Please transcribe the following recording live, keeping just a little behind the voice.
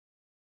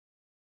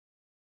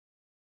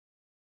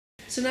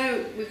So now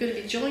we're going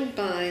to be joined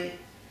by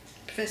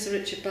Professor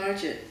Richard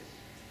Bardgett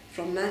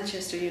from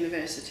Manchester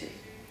University,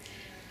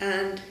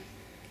 and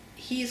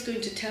he is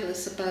going to tell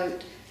us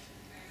about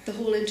the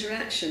whole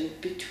interaction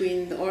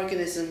between the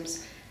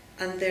organisms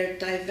and their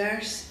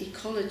diverse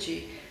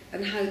ecology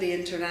and how they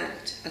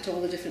interact at all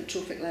the different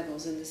trophic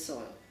levels in the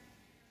soil.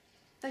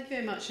 Thank you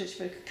very much, Rich,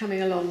 for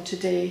coming along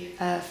today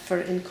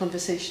in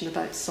conversation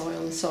about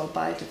soil and soil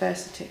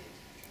biodiversity.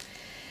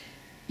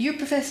 You're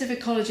Professor of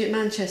Ecology at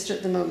Manchester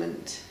at the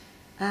moment,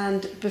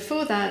 and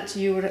before that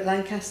you were at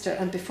Lancaster,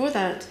 and before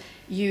that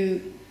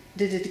you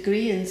did a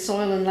degree in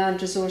Soil and Land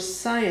Resource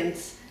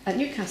Science at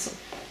Newcastle.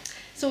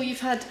 So you've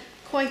had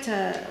quite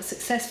a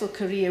successful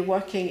career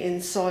working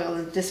in soil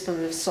and the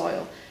discipline of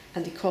soil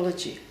and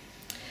ecology.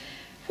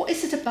 What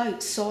is it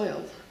about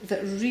soil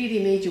that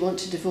really made you want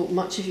to devote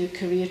much of your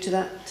career to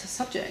that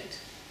subject?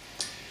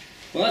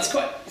 Well,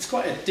 it's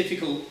quite a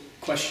difficult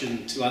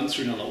question to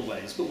answer in a lot of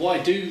ways, but what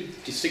I do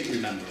distinctly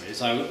remember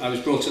is I was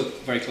brought up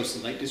very close to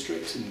the Lake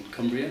District in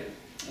Cumbria,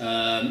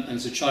 and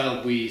as a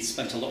child we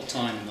spent a lot of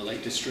time in the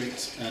Lake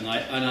District, and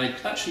I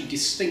actually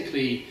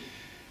distinctly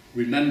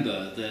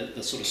remember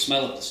the sort of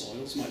smell of the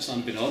soils. It might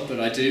sound a bit odd, but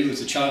I do. As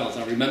a child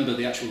I remember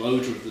the actual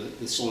odour of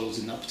the soils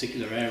in that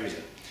particular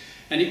area.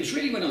 And it was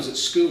really when I was at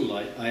school,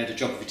 I had a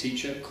geography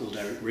teacher called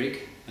Eric Rigg,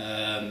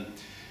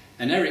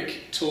 and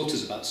Eric taught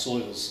us about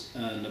soils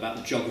and about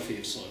the geography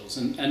of soils.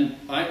 And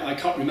I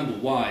can't remember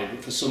why,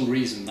 but for some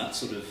reason that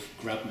sort of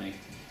grabbed me.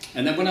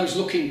 And then when I was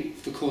looking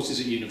for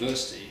courses at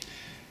university,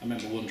 I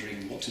remember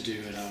wondering what to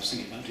do, and I was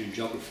thinking about doing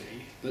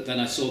geography. But then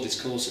I saw this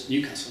course at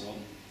Newcastle on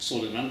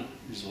Soil and Land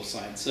Resource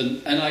Science,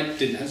 and I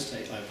didn't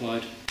hesitate. I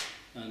applied,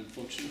 and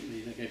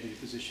fortunately they gave me a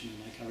position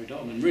and I carried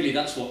on. And really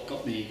that's what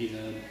got me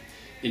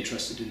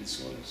interested in the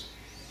soils.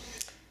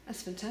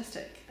 That's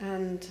fantastic,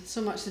 and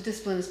so much the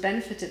discipline has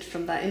benefited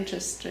from that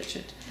interest,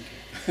 Richard.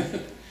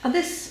 Okay. And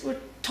this we're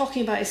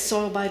talking about is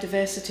soil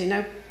biodiversity.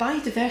 Now,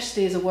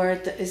 biodiversity is a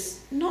word that is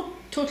not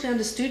totally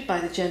understood by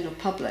the general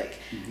public,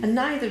 and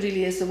neither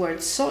really is the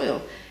word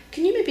soil.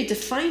 Can you maybe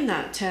define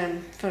that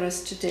term for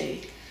us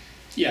today?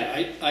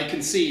 Yeah, I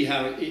can see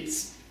how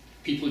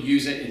people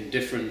use it in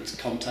different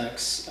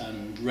contexts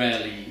and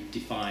rarely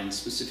define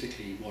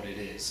specifically what it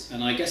is.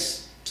 And I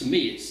guess to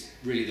me it's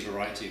really the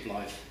variety of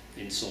life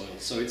in soil.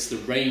 So it's the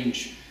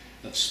range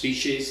of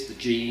species, the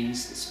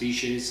genes, the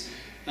species,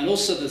 and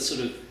also the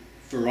sort of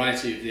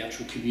variety of the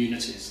actual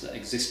communities that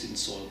exist in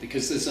soil,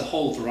 because there's a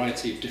whole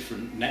variety of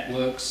different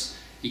networks,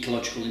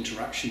 ecological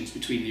interactions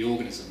between the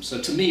organisms. So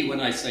to me, when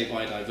I say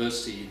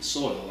biodiversity in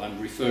soil, I'm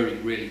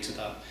referring really to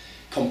that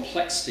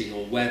complexity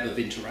or web of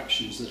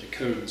interactions that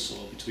occur in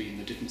soil between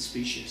the different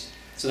species.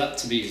 So that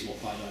to me is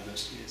what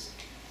biodiversity is.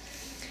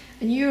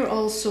 And you're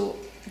also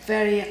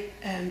very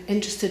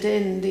interested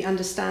in the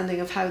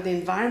understanding of how the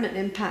environment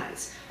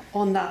impacts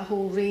on that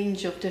whole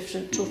range of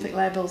different trophic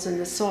levels in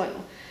the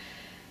soil.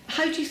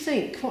 How do you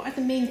think, what are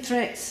the main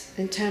threats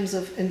in terms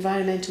of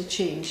environmental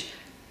change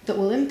that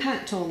will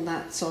impact on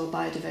that soil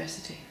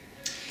biodiversity?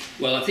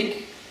 Well, I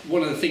think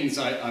one of the things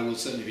I will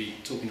certainly be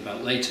talking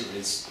about later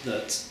is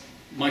that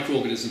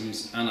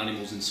microorganisms and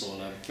animals in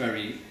soil are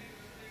very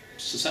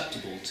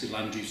susceptible to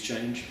land use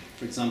change.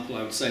 For example,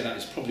 I would say that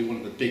is probably one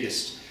of the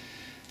biggest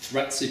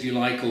threats, if you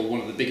like, or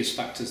one of the biggest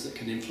factors that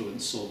can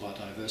influence soil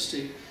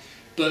biodiversity.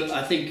 But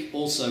I think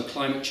also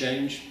climate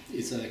change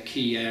is a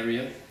key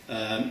area.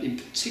 In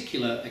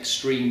particular,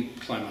 extreme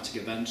climatic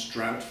events,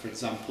 drought, for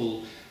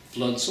example,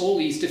 floods, all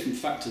these different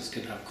factors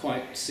can have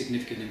quite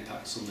significant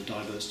impacts on the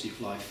diversity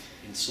of life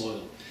in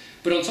soil.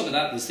 But on top of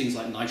that, there's things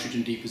like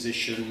nitrogen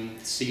deposition,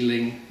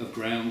 sealing of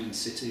ground in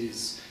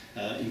cities,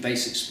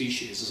 invasive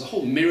species. There's a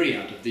whole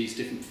myriad of these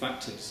different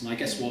factors. And I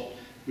guess what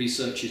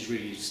research is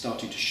really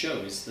starting to show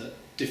is that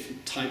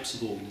different types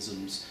of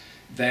organisms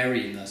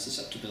vary in their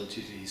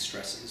susceptibility to these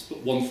stresses. But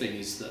one thing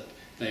is that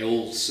they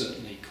all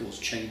certainly cause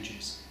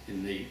changes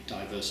in the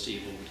diversity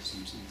of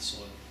organisms in the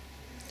soil.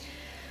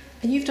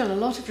 And you've done a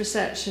lot of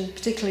research, and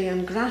particularly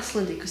on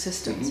grassland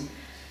ecosystems.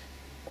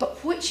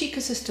 But which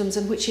ecosystems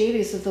and which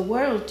areas of the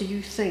world do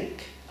you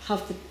think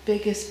have the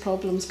biggest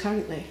problems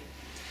currently?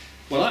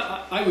 Well,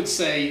 I would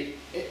say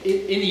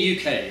in the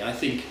UK, I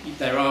think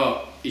there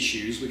are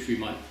issues which we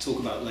might talk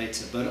about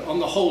later, but on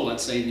the whole,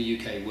 I'd say in the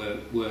UK,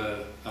 where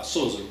our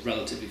soils are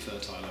relatively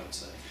fertile, I would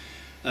say.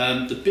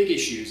 The big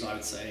issues, I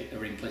would say,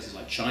 are in places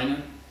like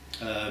China.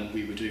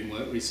 We were doing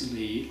work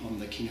recently on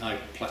the Qinghai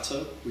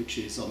Plateau, which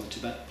is on the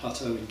Tibet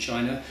Plateau in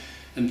China.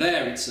 And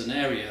there it's an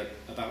area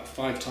about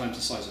 5 times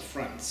the size of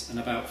France, and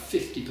about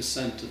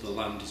 50% of the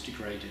land is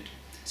degraded.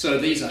 So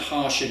these are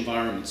harsh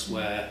environments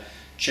where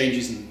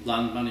changes in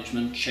land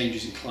management,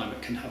 changes in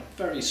climate can have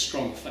very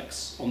strong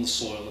effects on the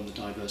soil and the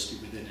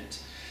diversity within it.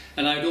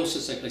 And I would also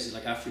say places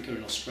like Africa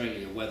and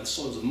Australia, where the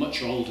soils are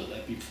much older,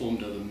 they've been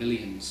formed over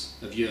millions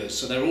of years,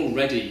 so they're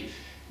already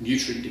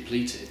nutrient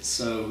depleted.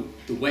 So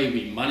the way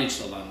we manage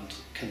the land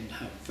can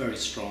have very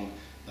strong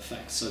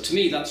effects. So to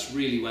me, that's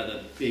really where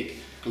the big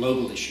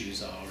global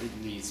issues are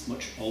in these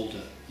much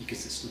older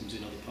ecosystems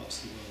in other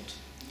parts of the world.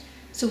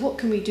 So what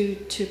can we do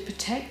to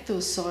protect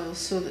those soils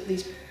so that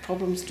these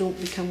problems don't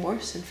become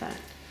worse, in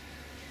fact?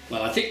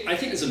 Well, I think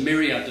there's a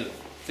myriad of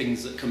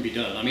things that can be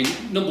done. I mean,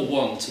 number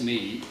one to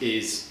me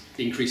is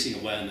increasing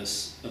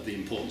awareness of the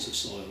importance of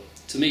soil.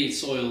 To me,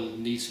 soil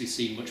needs to be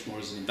seen much more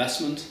as an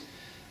investment,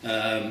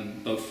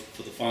 both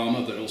for the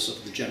farmer but also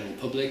for the general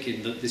public,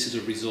 in that this is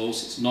a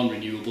resource, it's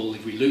non-renewable.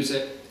 If we lose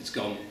it, it's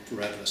gone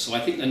forever. So I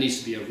think there needs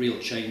to be a real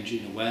change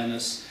in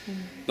awareness,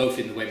 both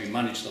in the way we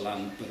manage the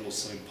land but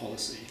also in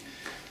policy.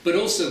 But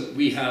also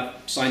we have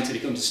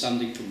scientific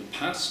understanding from the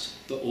past,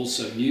 but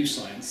also new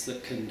science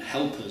that can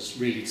help us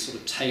really sort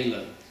of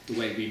tailor the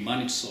way we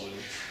manage soil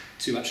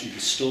to actually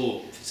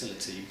restore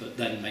fertility, but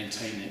then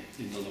maintain it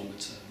in the longer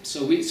term.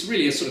 So it's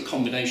really a sort of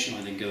combination,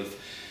 I think, of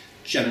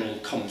general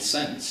common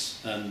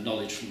sense and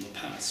knowledge from the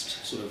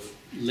past, sort of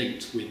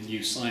linked with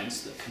new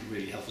science that can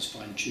really help us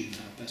fine-tune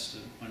how best to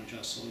manage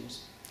our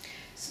soils.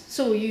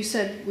 So you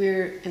said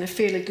we're in a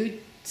fairly good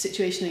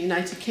situation in the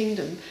United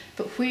Kingdom,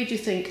 but where do you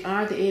think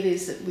are the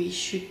areas that we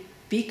should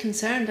be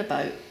concerned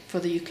about for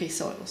the UK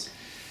soils?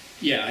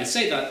 Yeah, I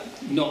say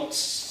that not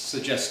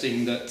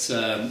suggesting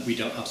that we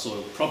don't have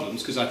soil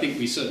problems, because I think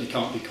we certainly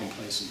can't be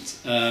complacent.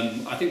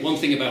 I think one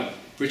thing about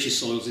British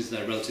soils is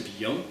they're relatively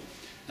young.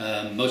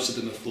 Most of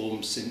them are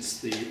formed since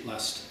the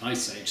last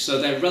ice age,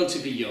 so they're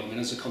relatively young, and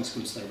as a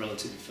consequence they're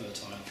relatively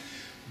fertile.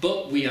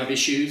 But we have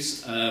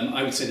issues.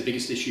 I would say the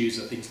biggest issues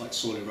are things like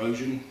soil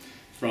erosion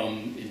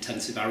from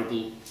intensive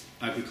arable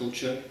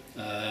agriculture,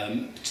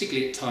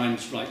 particularly at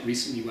times like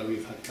recently where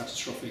we've had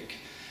catastrophic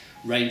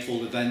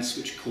rainfall events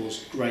which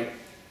caused great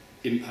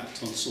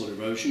impact on soil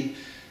erosion.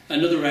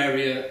 Another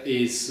area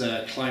is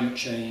climate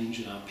change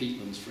in our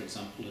peatlands, for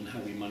example, and how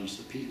we manage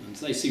the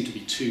peatlands. They seem to be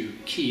two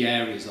key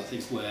areas, I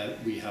think, where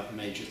we have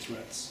major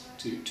threats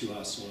to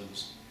our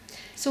soils.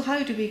 So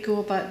how do we go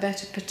about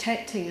better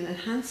protecting and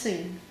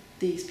enhancing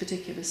these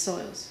particular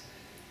soils?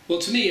 Well,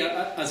 to me,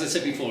 as I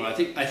said before, I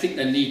think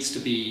there needs to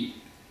be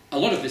a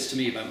lot of this. To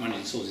me, about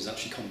managing soils is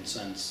actually common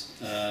sense.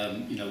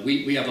 You know,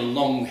 we have a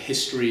long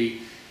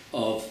history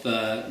of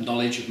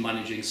knowledge of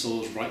managing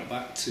soils right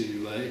back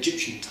to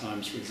Egyptian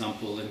times, for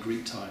example, and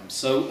Greek times.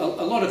 So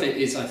a lot of it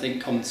is, I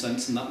think, common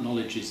sense, and that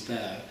knowledge is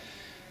there.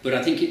 But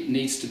I think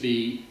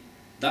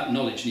that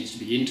knowledge needs to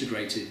be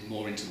integrated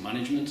more into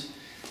management.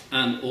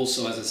 And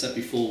also, as I said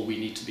before, we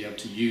need to be able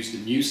to use the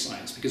new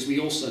science, because we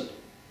also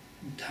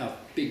have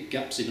big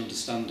gaps in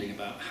understanding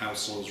about how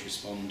soils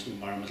respond to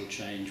environmental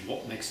change,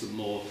 what makes them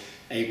more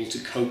able to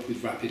cope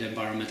with rapid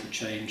environmental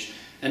change,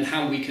 and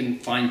how we can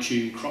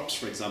fine-tune crops,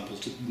 for example,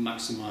 to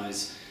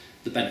maximise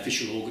the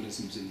beneficial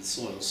organisms in the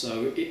soil.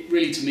 So it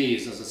really, to me,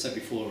 is, as I said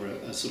before,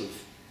 a sort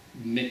of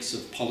mix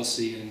of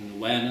policy and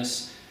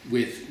awareness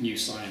with new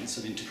science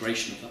and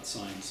integration of that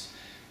science.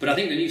 But I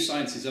think the new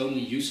science is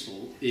only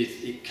useful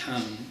if it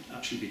can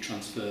actually be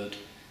transferred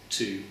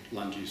to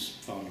land use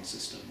farming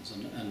systems,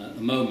 and at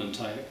the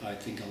moment I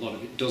think a lot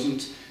of it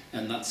doesn't,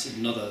 and that's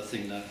another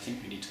thing that I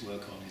think we need to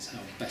work on, is how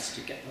best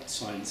to get that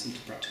science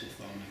into practical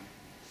farming.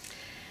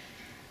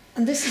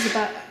 And this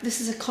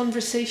is a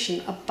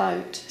conversation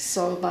about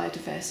soil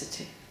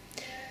biodiversity,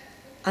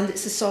 and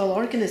it's the soil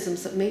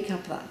organisms that make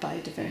up that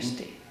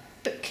biodiversity.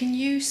 But can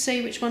you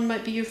say which one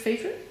might be your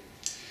favourite?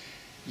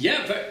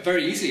 Yeah,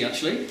 very easily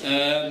actually.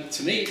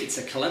 To me, it's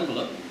a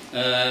calendula.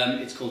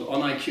 It's called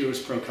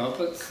Onychurus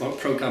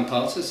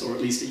procampatus, or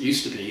at least it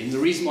used to be. And the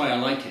reason why I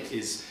like it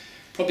is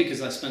probably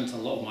because I spent a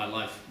lot of my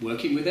life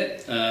working with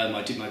it.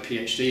 I did my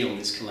PhD on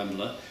this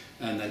calendula,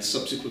 and then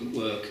subsequent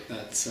work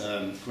at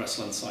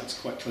grassland sites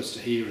quite close to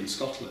here in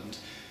Scotland.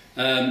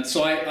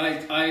 So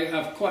I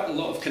have quite a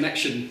lot of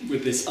connection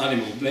with this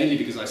animal, mainly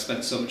because I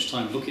spent so much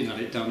time looking at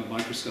it down a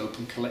microscope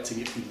and collecting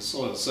it from the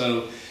soil.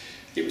 So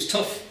it was a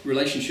tough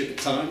relationship at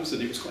times,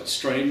 and it was quite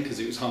strained because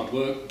it was hard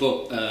work,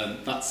 but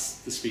that's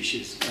the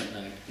species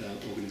and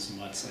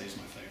organism I'd say is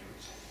my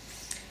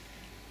favourite.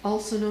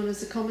 Also known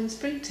as the common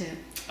springtail.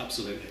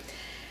 Absolutely.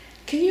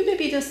 Can you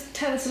maybe just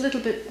tell us a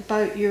little bit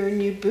about your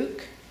new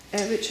book,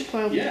 Richard,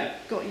 while we've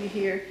got you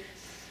here,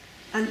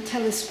 and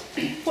tell us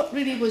what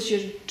really was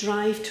your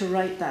drive to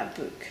write that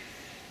book?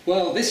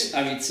 Well, it's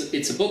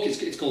a book,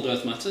 it's called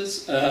Earth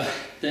Matters.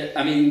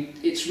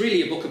 It's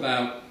really a book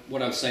about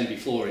what I was saying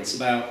before. It's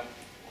about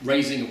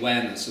raising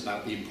awareness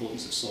about the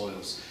importance of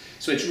soils.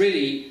 So it's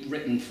really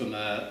written from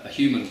a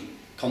human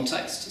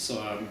context. So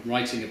I'm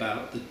writing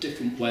about the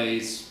different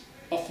ways,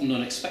 often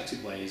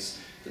unexpected ways,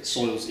 that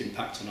soils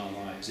impact on our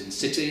lives in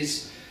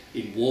cities,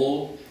 in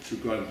war, through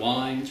growing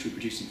wine, through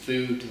producing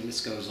food, and the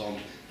list goes on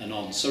and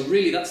on. So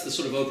really that's the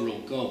sort of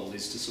overall goal,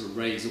 is to sort of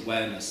raise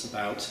awareness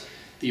about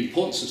the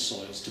importance of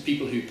soils to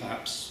people who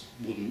perhaps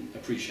wouldn't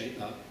appreciate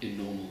that in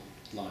normal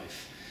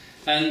life.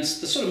 And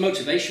the sort of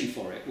motivation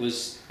for it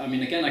was,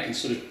 again, I can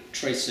sort of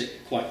trace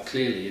it quite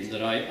clearly in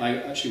that I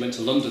actually went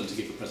to London to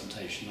give a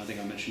presentation. I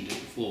think I mentioned it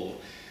before.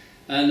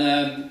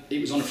 And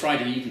it was on a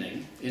Friday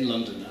evening in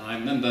London. And I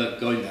remember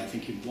going there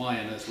thinking, why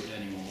on earth would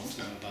anyone want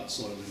to know about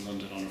soil in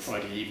London on a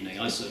Friday evening?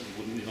 I certainly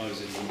wouldn't if I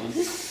was in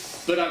London.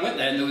 But I went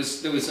there, and there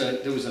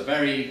was a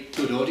very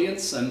good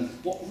audience. And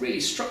what really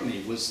struck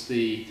me was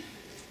the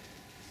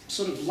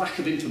sort of lack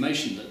of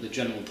information that the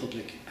general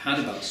public had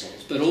about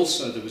soils, but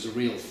also there was a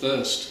real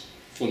thirst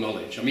for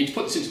knowledge. I mean, to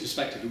put this into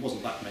perspective, it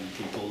wasn't that many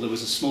people. There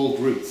was a small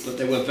group, but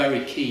they were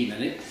very keen,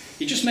 and it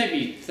just made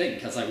me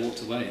think as I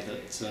walked away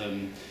that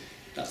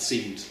that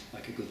seemed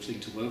like a good thing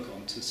to work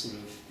on, to sort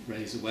of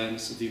raise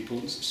awareness of the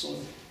importance of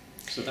soil.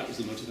 So that was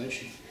the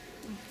motivation.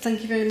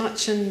 Thank you very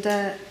much, and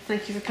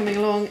thank you for coming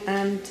along,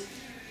 and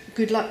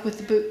good luck with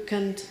the book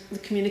and the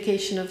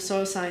communication of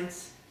soil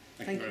science.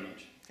 Thank you very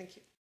much. Thank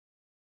you.